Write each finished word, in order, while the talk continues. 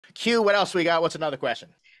Q, what else we got? What's another question?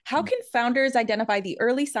 How can founders identify the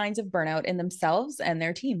early signs of burnout in themselves and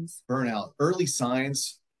their teams? Burnout, early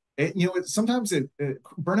signs. Sometimes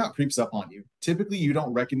burnout creeps up on you. Typically, you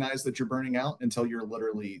don't recognize that you're burning out until you're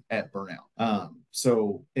literally at burnout.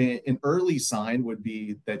 So an early sign would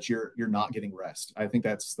be that you're not getting rest. I think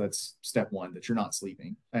that's step one, that you're not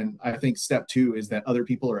sleeping. And I think step two is that other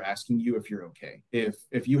people are asking you if you're okay.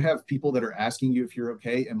 If you have people that are asking you if you're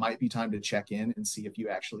okay, it might be time to check in and see if you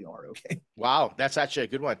actually are okay. Wow, that's actually a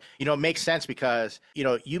good one. It makes sense because,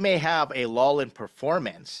 you may have a lull in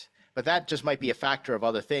performance, but that just might be a factor of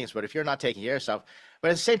other things. But if you're not taking care of yourself, but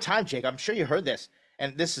at the same time, Jake, I'm sure you heard this,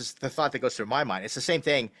 and this is the thought that goes through my mind. It's the same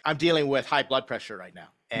thing. I'm dealing with high blood pressure right now.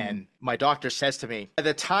 And my doctor says to me, by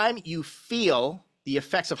the time you feel the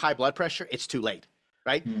effects of high blood pressure, it's too late,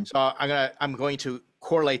 right? So I'm going to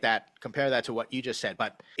correlate that, compare that to what you just said.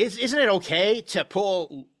 But isn't it okay to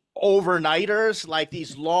pull overnighters, like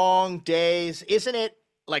these long days? Isn't it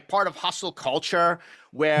like part of hustle culture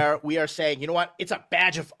where we are saying, you know what, it's a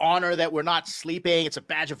badge of honor that we're not sleeping. It's a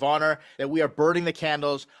badge of honor that we are burning the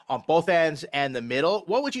candles on both ends and the middle.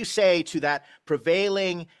 What would you say to that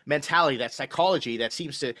prevailing mentality, that psychology that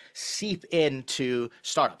seems to seep into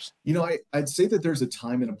startups? I'd say that there's a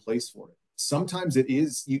time and a place for it. Sometimes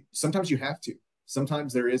sometimes you have to.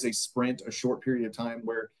 Sometimes there is a sprint, a short period of time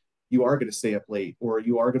where you are going to stay up late or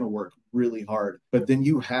you are going to work really hard, but then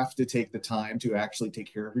you have to take the time to actually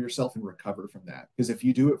take care of yourself and recover from that. Because if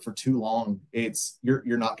you do it for too long,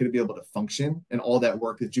 you're not going to be able to function, and all that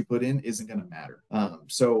work that you put in isn't going to matter.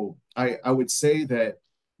 So I would say that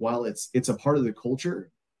while it's a part of the culture,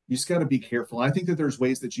 you just got to be careful. I think that there's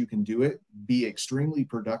ways that you can do it, be extremely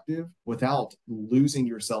productive without losing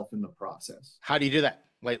yourself in the process. How do you do that?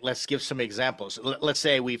 Let's give some examples. Let's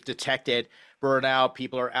say we've detected burnout.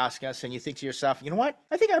 People are asking us, and you think to yourself, you know what?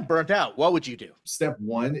 I think I'm burnt out. What would you do? Step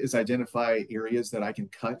one is identify areas that I can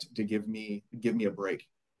cut to give me a break.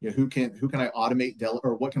 Who can I automate,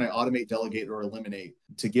 or what can I automate, delegate, or eliminate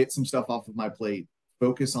to get some stuff off of my plate?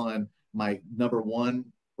 Focus on my number one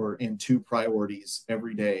and two priorities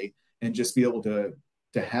every day, and just be able to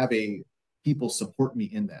have people support me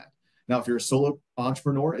in that. Now, if you're a solo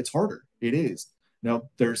entrepreneur, it's harder. It is.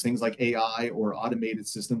 There's things like AI or automated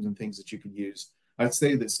systems and things that you can use. I'd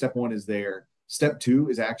say that step one is there. Step two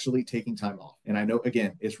is actually taking time off. And I know,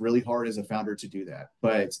 again, it's really hard as a founder to do that.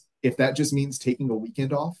 But if that just means taking a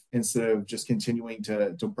weekend off instead of just continuing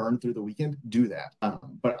to burn through the weekend, do that.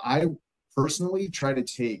 But I personally try to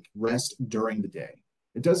take rest during the day.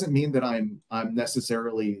 It doesn't mean that I'm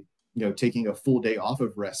necessarily taking a full day off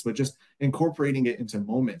of rest, but just incorporating it into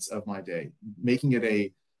moments of my day, making it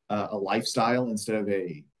a lifestyle instead of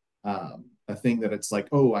a thing that it's like,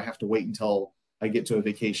 oh, I have to wait until I get to a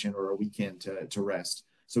vacation or a weekend to rest.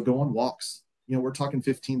 So go on walks. We're talking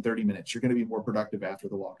 15, 30 minutes. You're going to be more productive after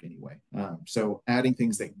the walk anyway. So adding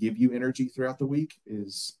things that give you energy throughout the week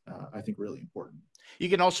is, I think, really important. You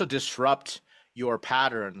can also disrupt your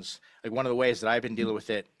patterns. Like one of the ways that I've been dealing with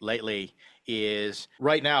it lately is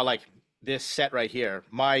right now, like this set right here,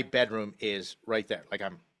 my bedroom is right there. Like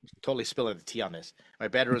I'm totally spilling the tea on this. My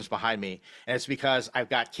bedroom's behind me, and it's because I've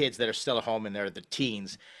got kids that are still at home and they're the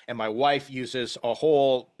teens, and my wife uses a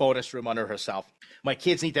whole bonus room under herself. My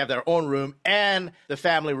kids need to have their own room and the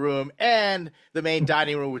family room and the main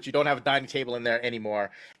dining room, which you don't have a dining table in there anymore.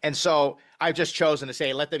 And so I've just chosen to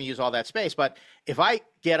say, let them use all that space. But if I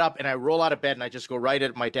get up and I roll out of bed and I just go right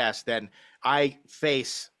at my desk, then I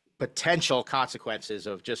face potential consequences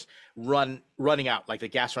of just running out, like the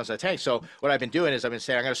gas runs out of the tank. So what I've been doing is I've been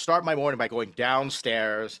saying, I'm going to start my morning by going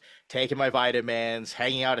downstairs, taking my vitamins,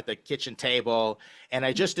 hanging out at the kitchen table, and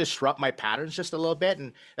I just disrupt my patterns just a little bit.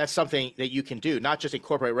 And that's something that you can do, not just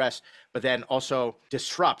incorporate rest, but then also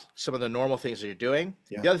disrupt some of the normal things that you're doing.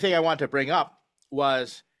 Yeah. The other thing I wanted to bring up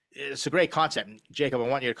was, it's a great concept. Jacob, I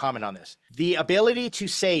want you to comment on this. The ability to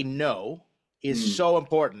say no is so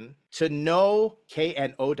important. To know,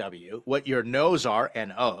 K-N-O-W, what your no's are,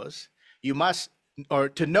 N-O's, you must, or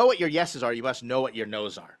to know what your yeses are, you must know what your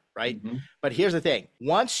no's are, right? Mm-hmm. But here's the thing.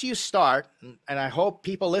 Once you start, and I hope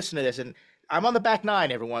people listen to this, and I'm on the back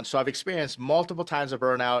nine, everyone, so I've experienced multiple times of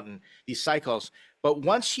burnout and these cycles, but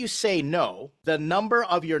once you say no, the number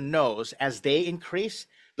of your no's, as they increase,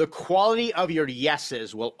 the quality of your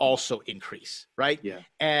yeses will also increase, right? Yeah.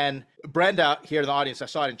 And Brenda here in the audience, I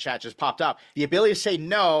saw it in chat, just popped up. The ability to say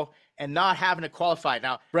no and not having to qualify.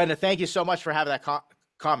 Now, Brenda, thank you so much for having that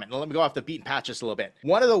comment. Now, let me go off the beaten path just a little bit.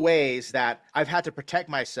 One of the ways that I've had to protect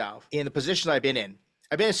myself in the position I've been in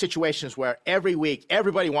situations where every week,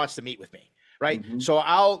 everybody wants to meet with me, right? Mm-hmm. So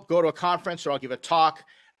I'll go to a conference or I'll give a talk.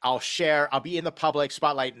 I'll share, I'll be in the public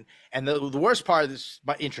spotlight. And the worst part of this,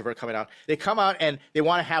 my introvert coming out, they come out and they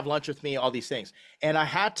want to have lunch with me, all these things. And I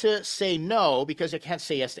had to say no because I can't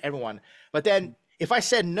say yes to everyone. But then if I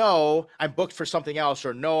said no, I'm booked for something else,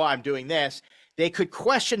 or no, I'm doing this, they could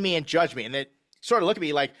question me and judge me. And they sort of look at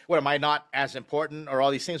me like, what, am I not as important, or all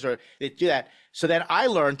these things, or they do that. So then I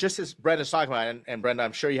learned, just as Brenda's talking about, and Brenda,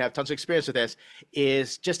 I'm sure you have tons of experience with this,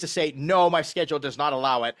 is just to say, no, my schedule does not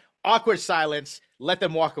allow it. Awkward silence, let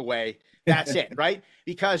them walk away. That's it, right?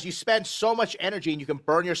 Because you spend so much energy and you can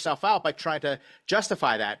burn yourself out by trying to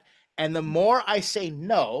justify that. And the more I say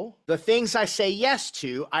no, the things I say yes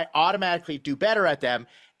to, I automatically do better at them.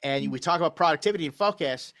 And we talk about productivity and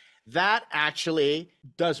focus. That actually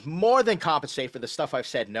does more than compensate for the stuff I've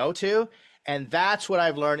said no to. And that's what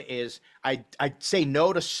I've learned is I say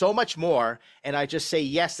no to so much more, and I just say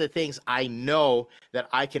yes to things I know that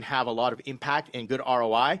I can have a lot of impact and good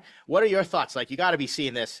ROI. What are your thoughts? Like, you got to be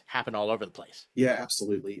seeing this happen all over the place. Yeah,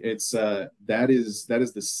 absolutely. It's that is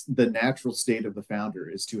the natural state of the founder,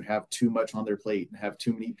 is to have too much on their plate and have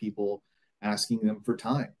too many people asking them for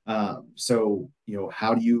time. So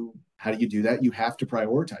how do you do that? You have to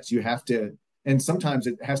prioritize. You have to, and sometimes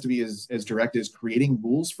it has to be as direct as creating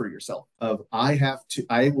rules for yourself of, I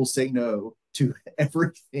will say no to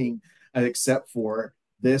everything except for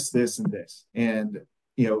this, and this. And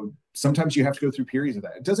sometimes you have to go through periods of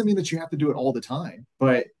that. It doesn't mean that you have to do it all the time,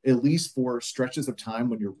 but at least for stretches of time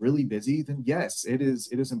when you're really busy, then yes, it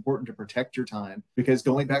is important to protect your time, because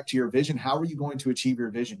going back to your vision, how are you going to achieve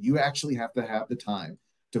your vision? You actually have to have the time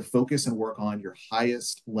to focus and work on your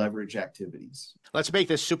highest leverage activities. Let's make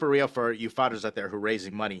this super real for you founders out there who are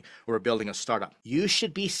raising money or are building a startup. You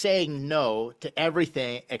should be saying no to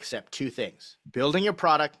everything except two things: building your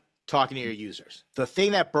product, talking to your users. The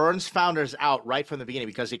thing that burns founders out right from the beginning,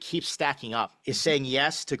 because it keeps stacking up, is saying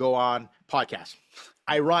yes to go on podcasts.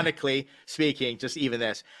 Ironically speaking, just even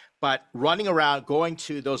this, but running around, going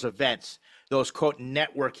to those events, those quote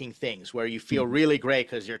networking things where you feel really great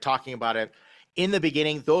because you're talking about it. In the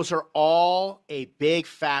beginning, those are all a big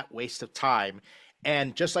fat waste of time.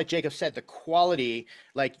 And just like Jacob said, the quality,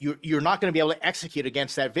 like you're not going to be able to execute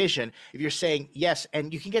against that vision if you're saying yes,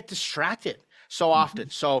 and you can get distracted so often.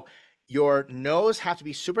 So your no's have to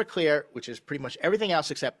be super clear, which is pretty much everything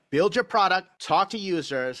else except build your product, talk to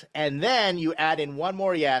users, and then you add in one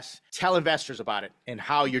more yes, tell investors about it and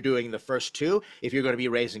how you're doing the first two if you're going to be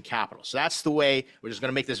raising capital. So that's the way. We're just going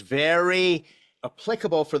to make this very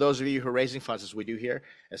applicable for those of you who are raising funds, as we do here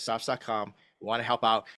at Startups.com. We want to help out.